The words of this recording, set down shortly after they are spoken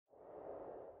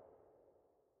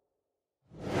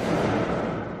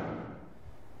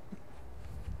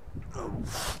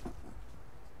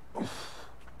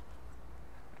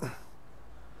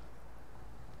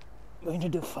Going to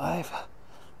do 5.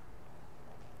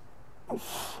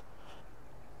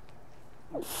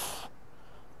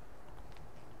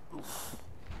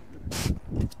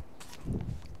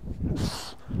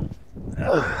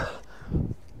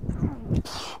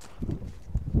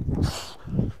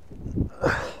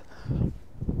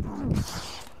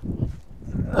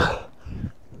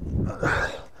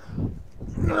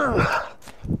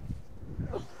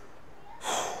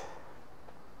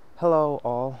 Hello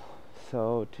all.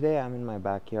 So today I'm in my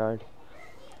backyard,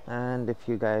 and if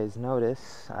you guys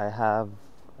notice, I have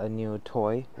a new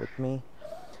toy with me.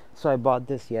 So I bought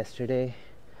this yesterday.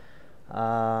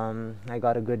 I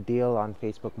got a good deal on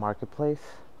Facebook Marketplace.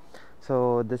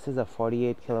 So this is a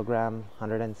 48 kilogram,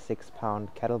 106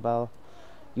 pound kettlebell.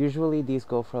 Usually these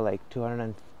go for like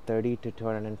 $230 to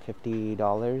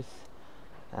 $250,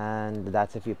 and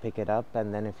that's if you pick it up,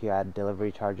 and then if you add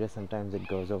delivery charges, sometimes it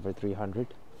goes over $300.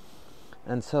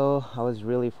 And so I was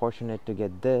really fortunate to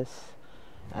get this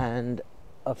and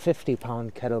a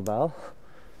 50-pound kettlebell,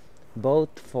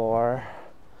 both for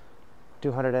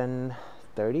 $235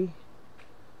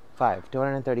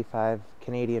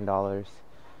 Canadian dollars,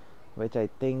 which I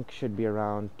think should be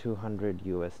around $200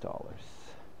 US.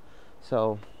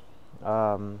 So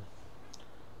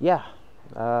yeah,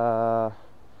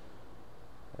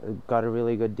 got a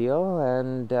really good deal.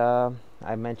 And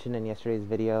I mentioned in yesterday's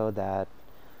video that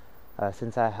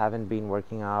since I haven't been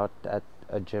working out at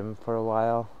a gym for a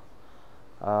while,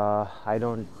 I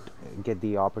don't get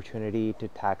the opportunity to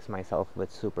tax myself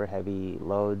with super heavy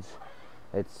loads.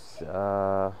 It's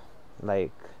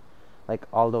like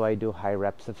although I do high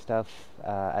reps of stuff,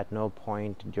 at no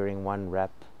point during one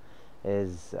rep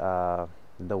is the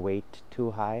weight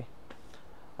too high.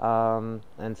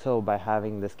 And so by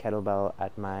having this kettlebell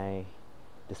at my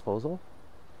disposal,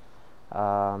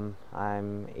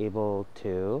 I'm able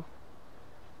to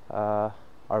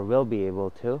or will be able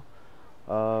to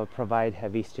provide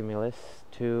heavy stimulus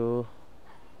to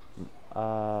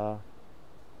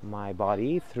my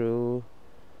body through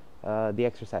the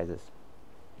exercises.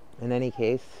 In any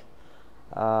case,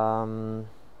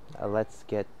 let's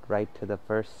get right to the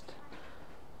first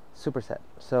superset.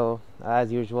 So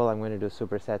as usual, I'm going to do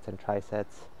supersets and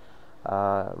trisets,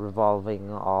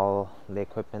 revolving all the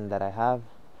equipment that I have.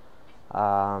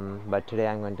 But today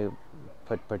I'm going to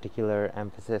put particular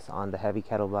emphasis on the heavy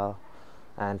kettlebell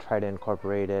and try to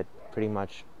incorporate it pretty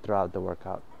much throughout the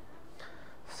workout.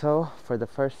 So for the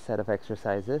first set of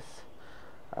exercises,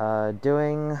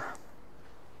 doing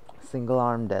single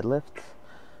arm deadlifts.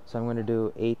 So I'm going to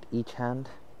do 8 each hand,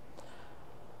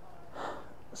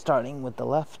 starting with the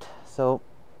left. So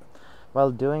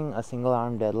while doing a single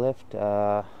arm deadlift,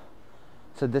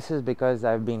 so this is because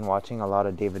I've been watching a lot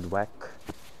of David Weck.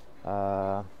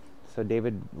 So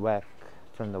David Weck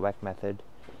from the Weck method,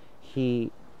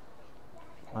 he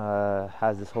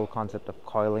has this whole concept of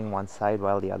coiling one side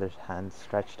while the other hand's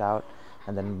stretched out,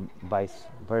 and then vice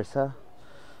versa.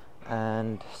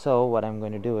 And so what I'm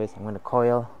going to do is I'm going to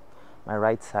coil my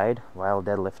right side while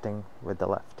deadlifting with the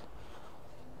left.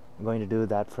 I'm going to do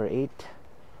that for 8.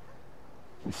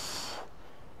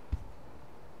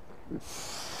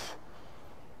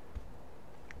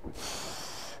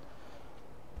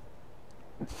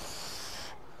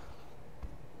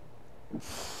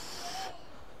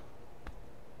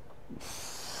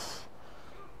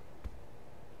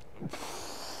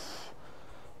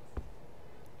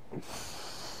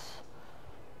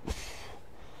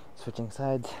 Switching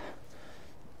sides.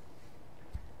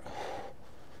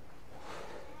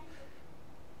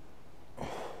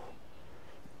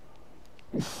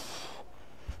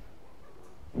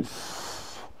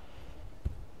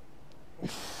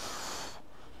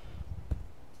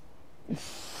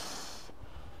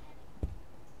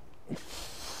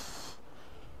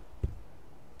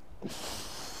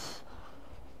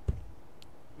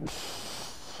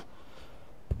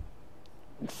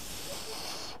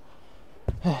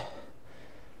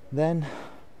 Then,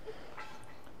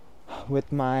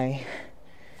 with my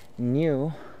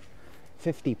new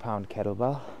 50-pound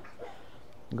kettlebell,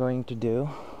 I'm going to do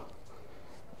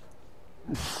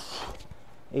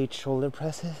 8 shoulder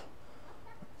presses.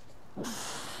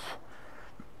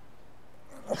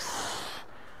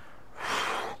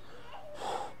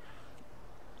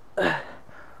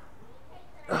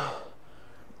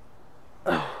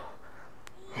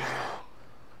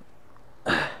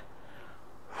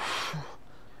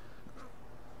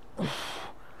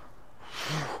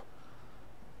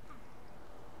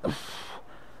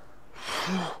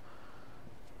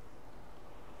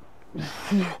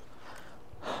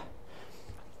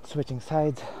 Switching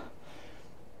sides.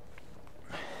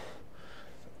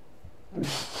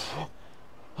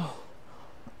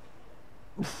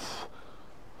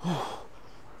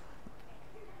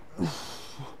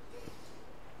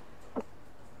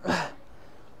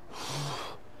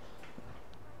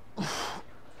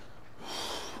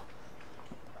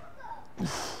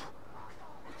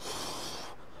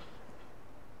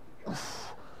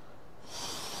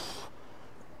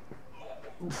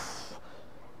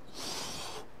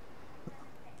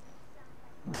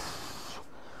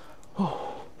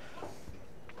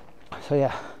 So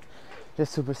yeah,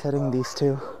 just supersetting these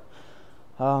two.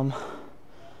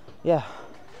 Yeah,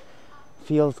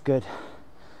 feels good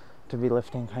to be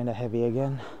lifting kind of heavy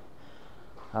again.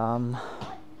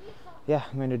 Yeah,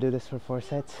 I'm going to do this for 4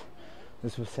 sets.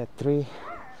 This was set 3,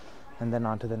 and then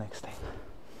on to the next thing.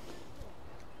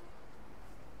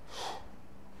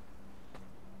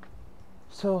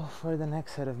 So for the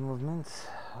next set of movements,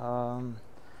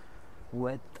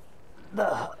 with the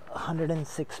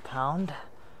 106 pound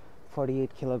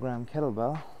 48 kilogram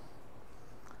kettlebell,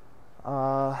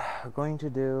 we're going to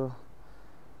do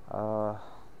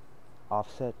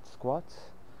offset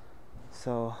squats.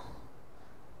 So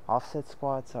offset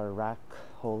squats or rack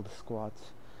hold squats,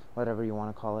 whatever you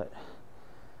want to call it.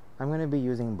 I'm going to be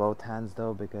using both hands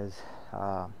though, because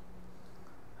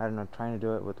I don't know, trying to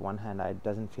do it with one hand, it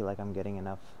doesn't feel like I'm getting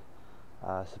enough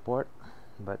support,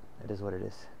 but it is what it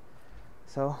is.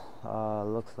 So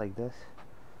looks like this.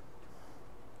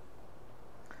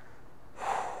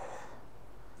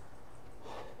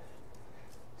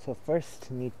 So first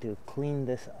need to clean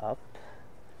this up.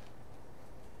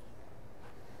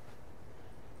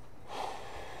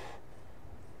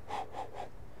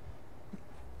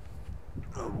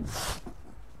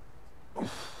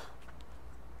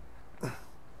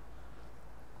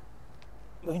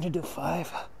 Going to do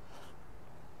 5.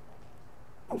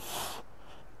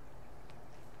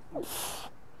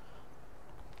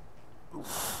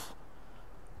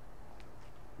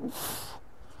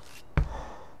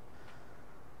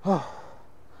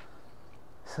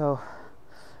 So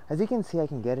as you can see, I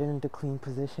can get it into clean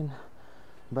position,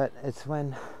 but it's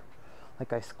when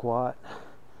like I squat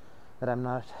that I'm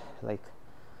not, like,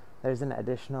 there's an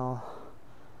additional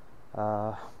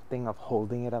thing of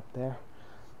holding it up there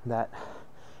that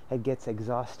it gets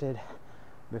exhausted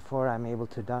before I'm able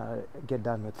to get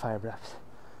done with 5 reps.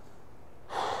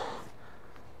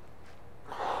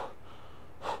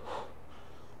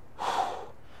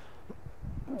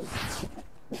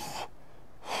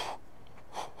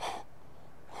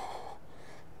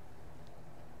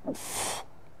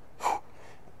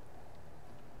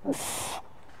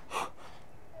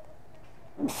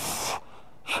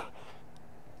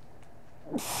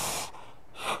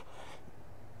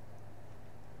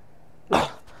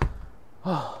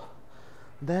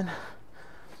 Then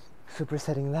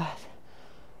supersetting that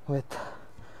with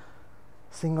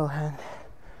single hand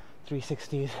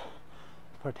 360s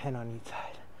for 10 on each side.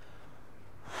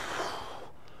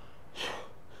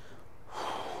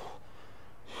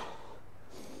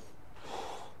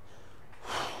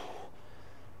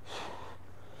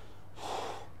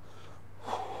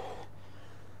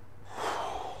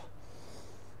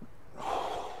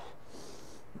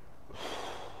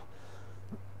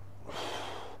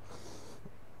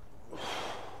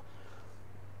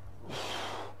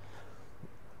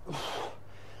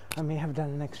 I may have done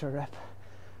an extra rep,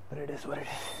 but it is what it is.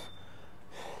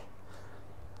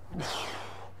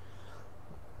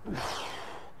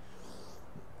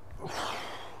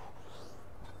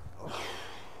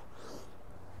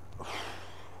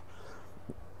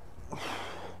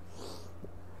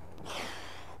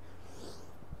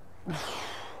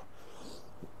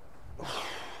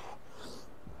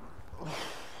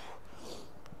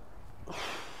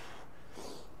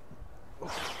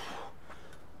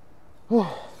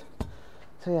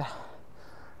 So yeah,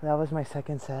 that was my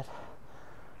second set.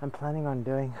 I'm planning on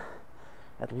doing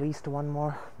at least 1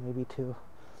 more, maybe 2,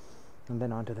 and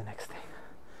then on to the next thing.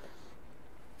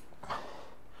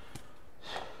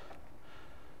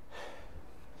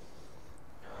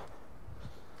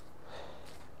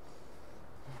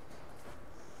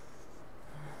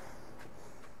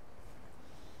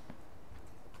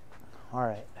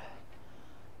 Alright,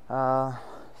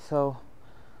 so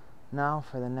now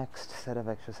for the next set of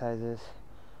exercises,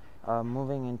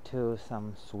 moving into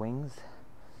some swings.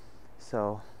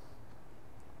 So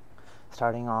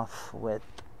starting off with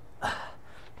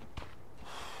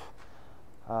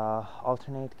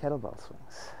alternate kettlebell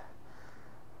swings.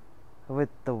 With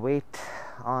the weight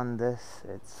on this,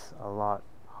 it's a lot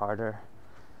harder,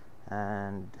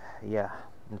 and yeah,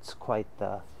 it's quite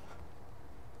the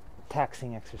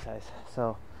taxing exercise.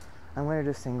 So I'm going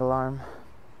to do single arm.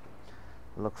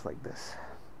 It looks like this.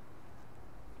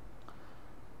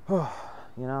 You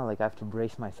know, like I have to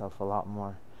brace myself a lot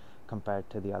more compared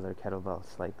to the other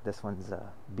kettlebells. Like this one's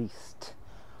a beast.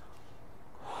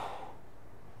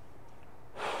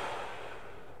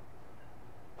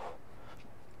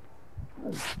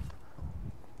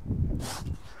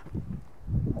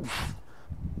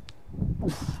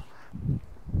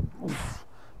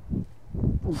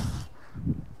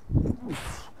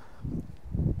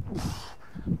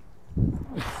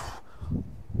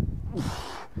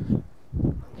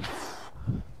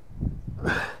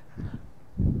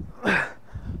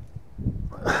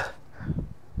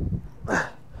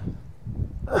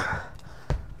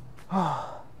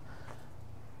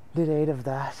 did 8 of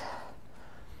that,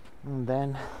 and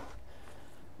then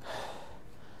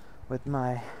with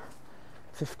my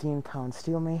 15-pound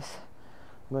steel mace,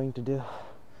 I'm going to do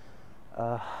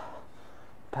a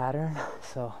pattern.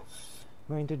 So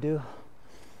I'm going to do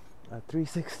a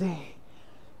 360,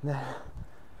 then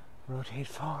rotate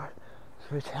forward,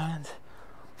 switch hands,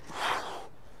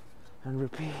 and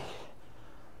repeat.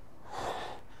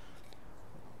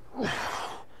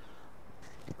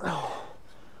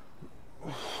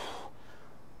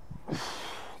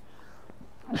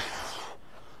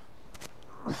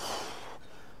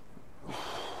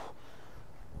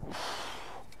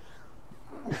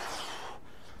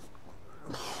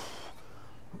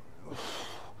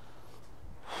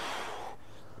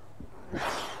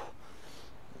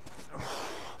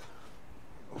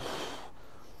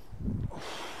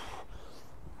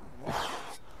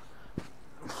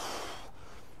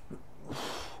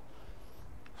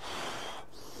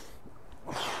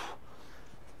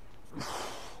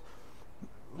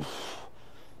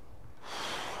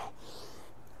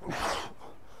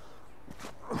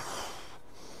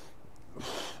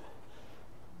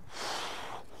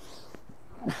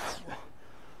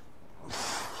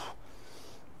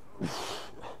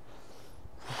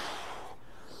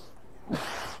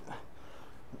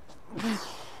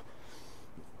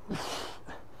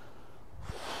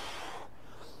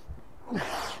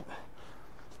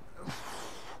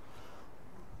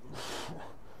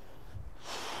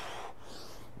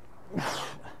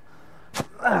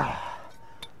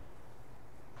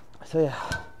 So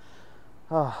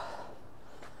yeah,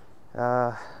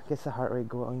 gets the heart rate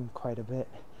going quite a bit.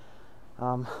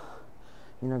 You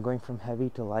know, going from heavy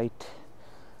to light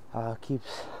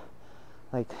keeps,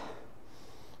 like,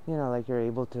 you know, like you're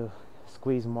able to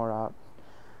squeeze more out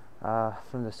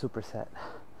from the superset,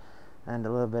 and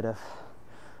a little bit of,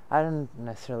 I don't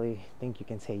necessarily think you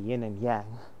can say yin and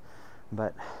yang,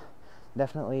 but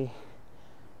definitely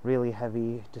really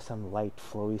heavy to some light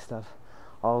flowy stuff,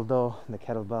 although the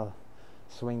kettlebell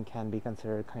swing can be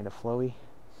considered kind of flowy.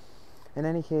 In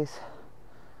any case,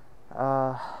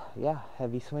 yeah,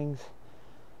 heavy swings.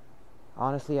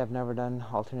 Honestly, I've never done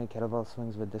alternate kettlebell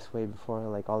swings with this weight before.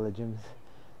 Like, all the gyms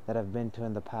that I've been to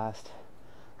in the past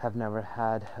have never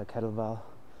had a kettlebell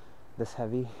this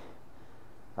heavy.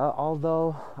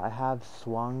 Although I have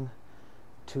swung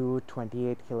 2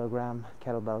 28-kilogram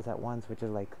kettlebells at once, which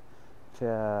is like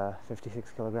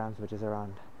 56 kilograms, which is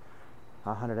around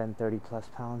 130 plus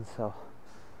pounds. So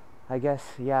I guess,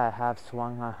 yeah, I have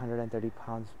swung 130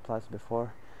 pounds plus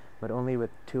before, but only with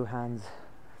 2 hands.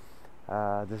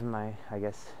 This is my, I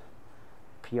guess,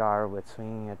 PR with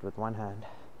swinging it with 1 hand.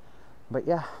 But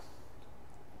yeah,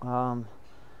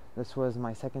 this was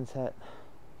my second set.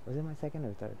 Was it my second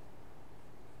or third?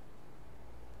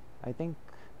 I think,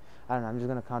 I don't know, I'm just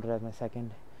gonna count it as my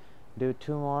second. Do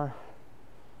 2 more,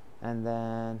 and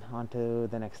then on to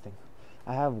the next thing.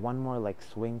 I have one more like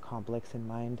swing complex in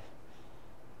mind,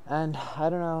 and I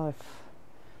don't know if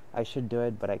I should do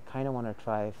it, but I kind of want to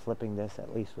try flipping this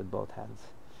at least with both hands.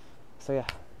 So yeah,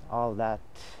 all that,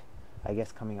 I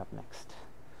guess, coming up next.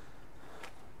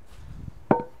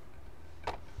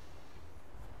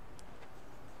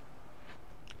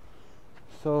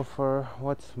 So for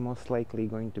what's most likely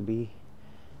going to be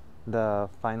the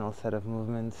final set of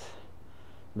movements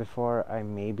before I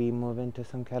maybe move into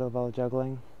some kettlebell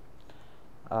juggling,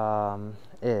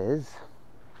 is,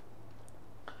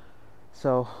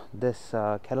 so this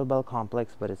kettlebell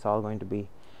complex, but it's all going to be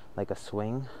like a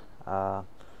swing,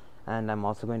 and I'm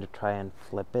also going to try and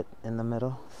flip it in the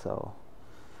middle, so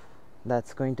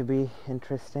that's going to be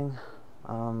interesting.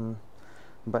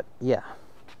 But yeah,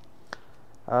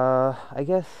 I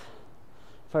guess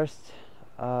first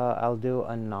I'll do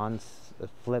a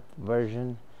non-flip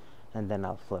version, and then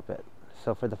I'll flip it.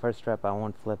 So for the first rep, I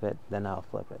won't flip it, then I'll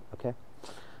flip it, okay?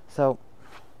 So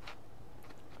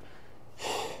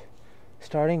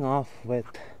starting off with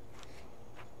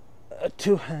a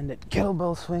 2-handed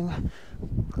kettlebell swing,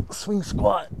 swing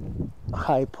squat,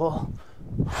 high pull,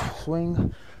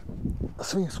 swing,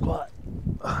 swing squat,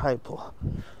 high pull,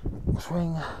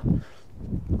 swing,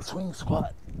 swing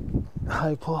squat,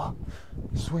 high pull,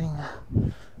 swing,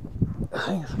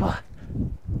 swing squat,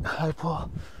 high pull,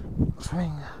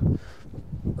 swing,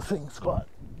 swing squat,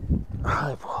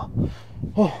 high pull.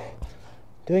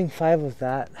 Doing 5 of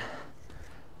that.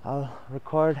 I'll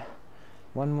record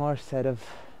one more set of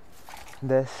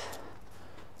this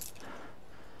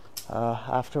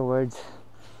afterwards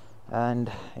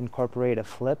and incorporate a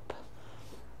flip,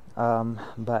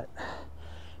 but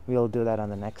we'll do that on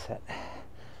the next set.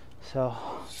 So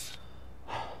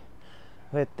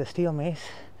with the steel mace,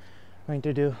 I'm going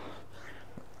to do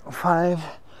 5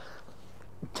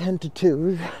 10 to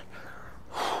 2s.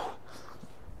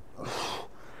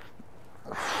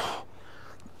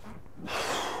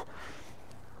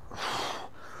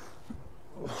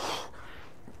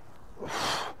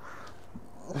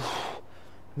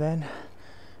 Then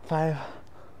 5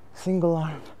 single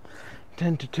arm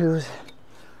 10 to 2s.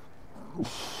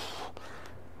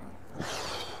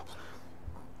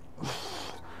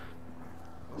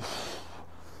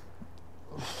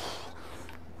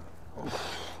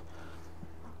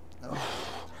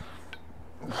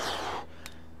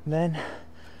 Then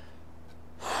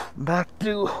back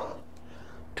to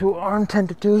 2 arm 10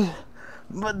 to 2s,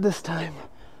 but this time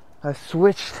I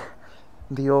switched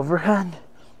the overhand.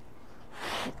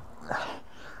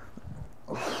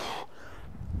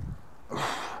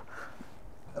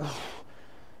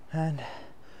 And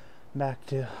back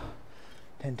to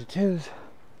 10 to 2s,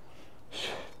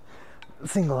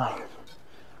 single arm.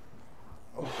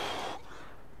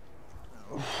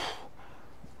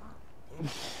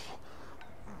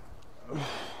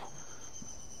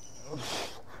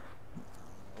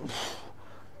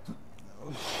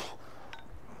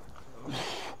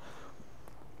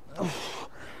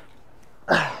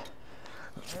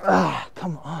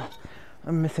 Come on.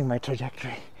 I'm missing my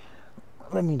trajectory.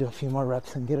 Let me do a few more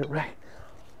reps and get it right.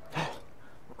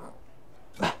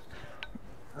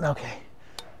 Okay,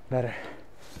 better.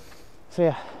 So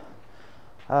yeah,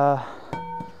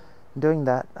 doing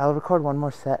that. I'll record one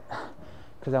more set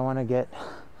because I want to get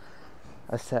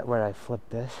a set where I flip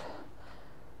this.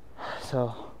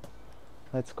 So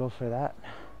let's go for that.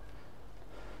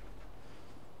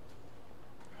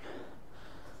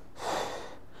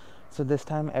 So this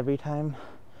time, every time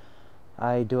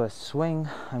I do a swing,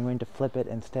 I'm going to flip it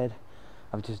instead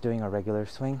of just doing a regular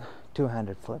swing.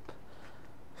 Two-handed flip.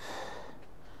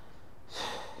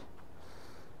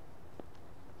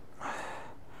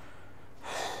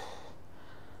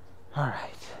 All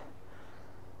right,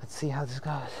 let's see how this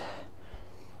goes.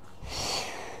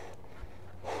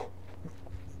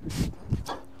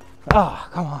 Oh,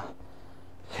 come on.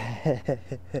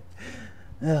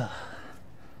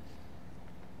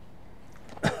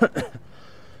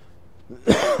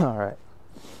 All right,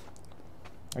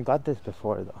 I got this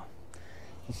before though.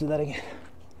 Let's do that again.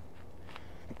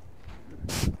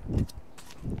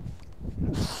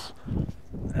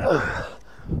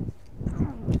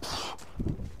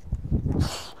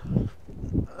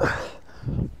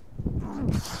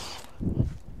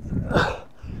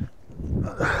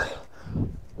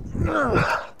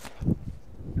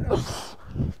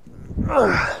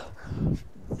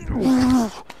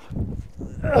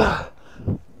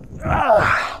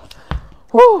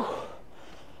 Woo!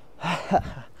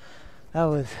 That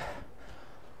was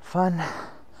fun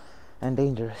and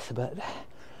dangerous, but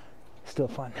still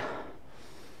fun.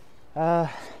 I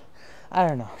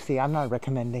don't know. See, I'm not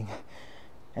recommending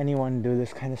anyone do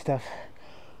this kind of stuff.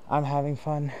 I'm having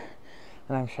fun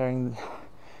and I'm sharing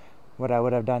what I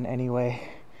would have done anyway,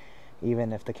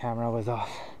 even if the camera was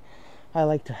off. I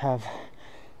like to have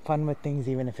fun with things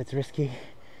even if it's risky.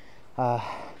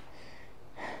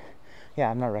 Yeah,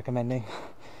 I'm not recommending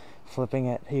flipping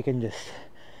it. You can just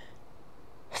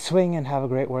swing and have a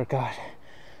great workout.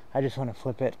 I just want to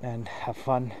flip it and have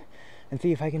fun and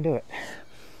see if I can do it.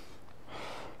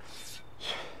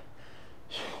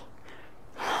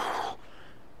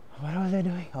 What was I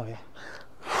doing? Oh yeah.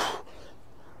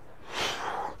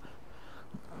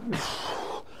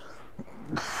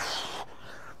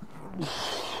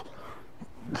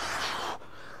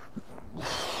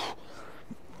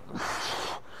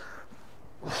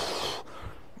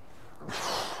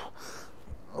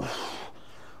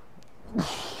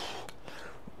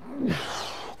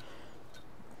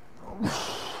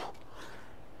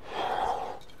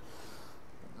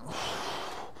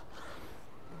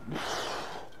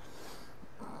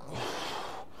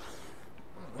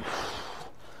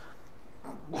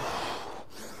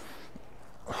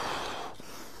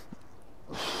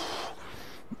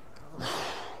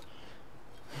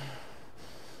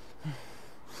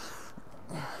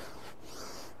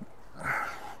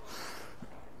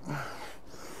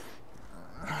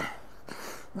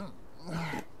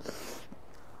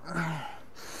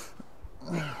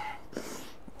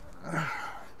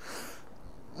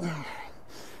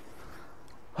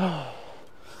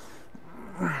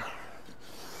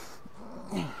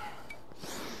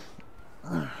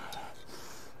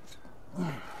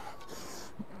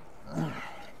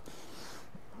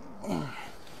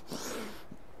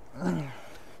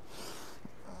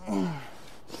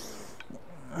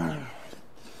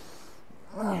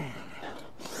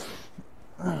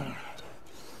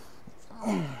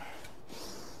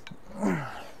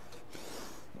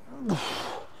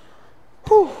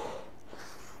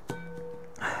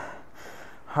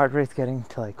 heart rate's getting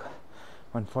to like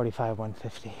 145,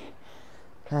 150.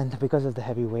 And because of the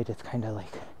heavy weight, it's kind of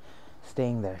like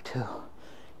staying there too.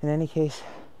 In any case,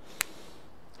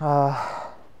 yeah,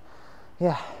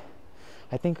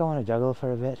 I think I want to juggle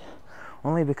for a bit,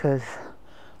 only because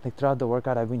like throughout the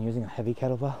workout I've been using a heavy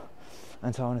kettlebell,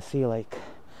 and so I want to see, like,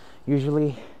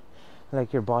 usually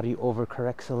like your body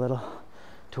overcorrects a little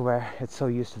to where it's so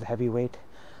used to the heavy weight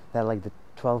that like the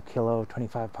 12 kilo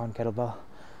 25 pound kettlebell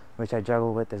which I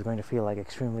juggle with is going to feel like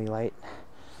extremely light.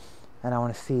 And I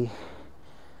want to see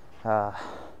how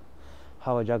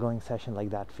a juggling session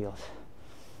like that feels.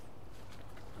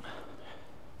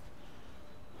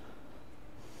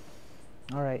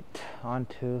 Alright, on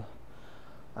to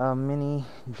a mini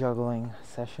juggling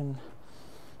session.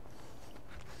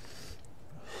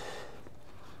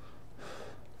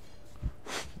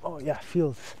 Oh yeah,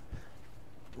 feels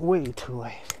way too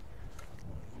light.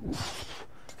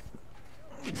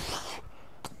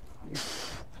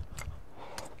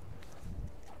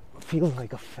 Feels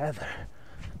like a feather.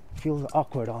 Feels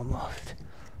awkward almost.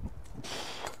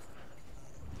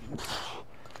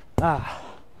 Ah.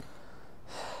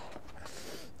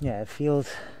 Yeah, it feels,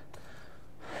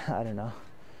 I don't know,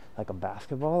 like a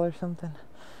basketball or something.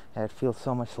 Yeah, it feels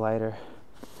so much lighter.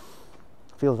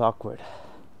 Feels awkward.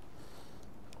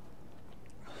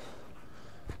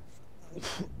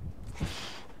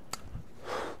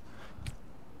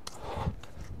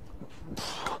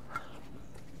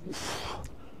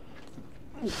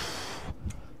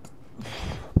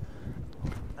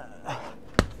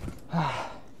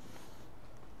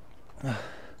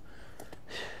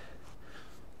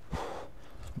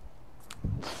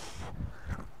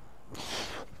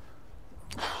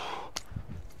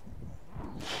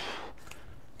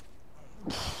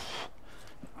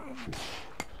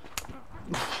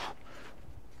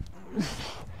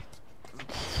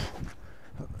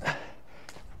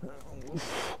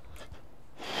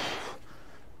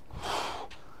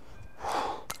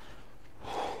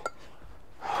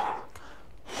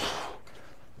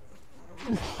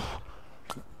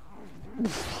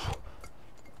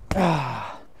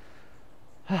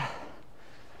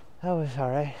 That was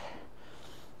alright.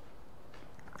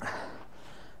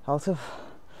 Also,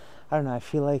 I don't know, I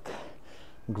feel like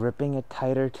gripping it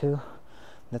tighter too.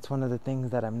 That's one of the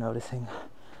things that I'm noticing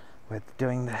with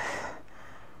doing this.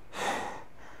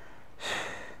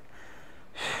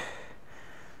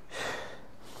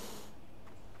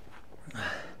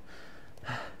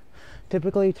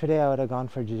 Typically today I would have gone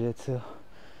for jiu-jitsu,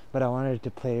 but I wanted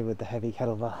to play with the heavy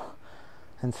kettlebell,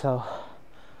 and so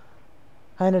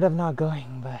I ended up not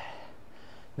going. But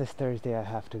this Thursday I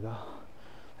have to go.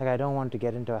 Like, I don't want to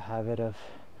get into a habit of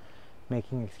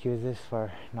making excuses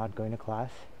for not going to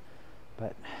class,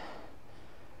 but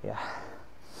yeah,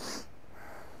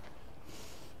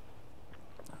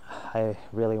 I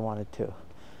really wanted to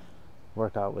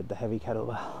work out with the heavy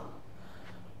kettlebell.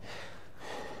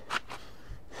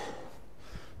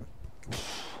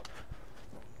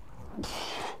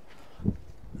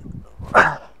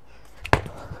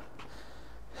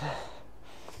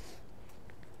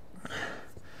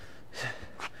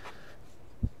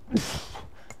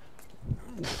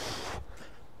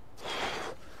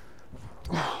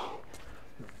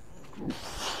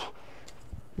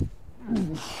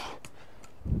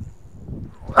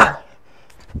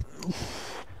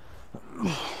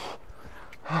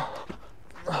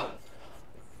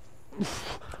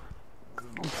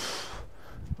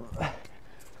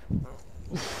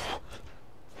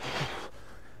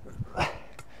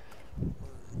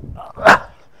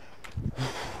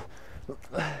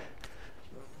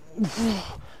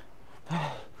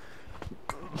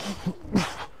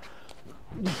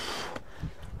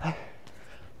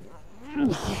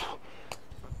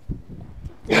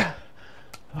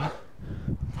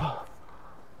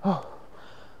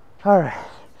 Alright.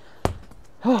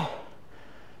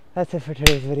 That's it for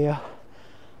today's video.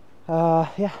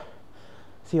 Yeah.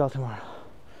 See y'all tomorrow.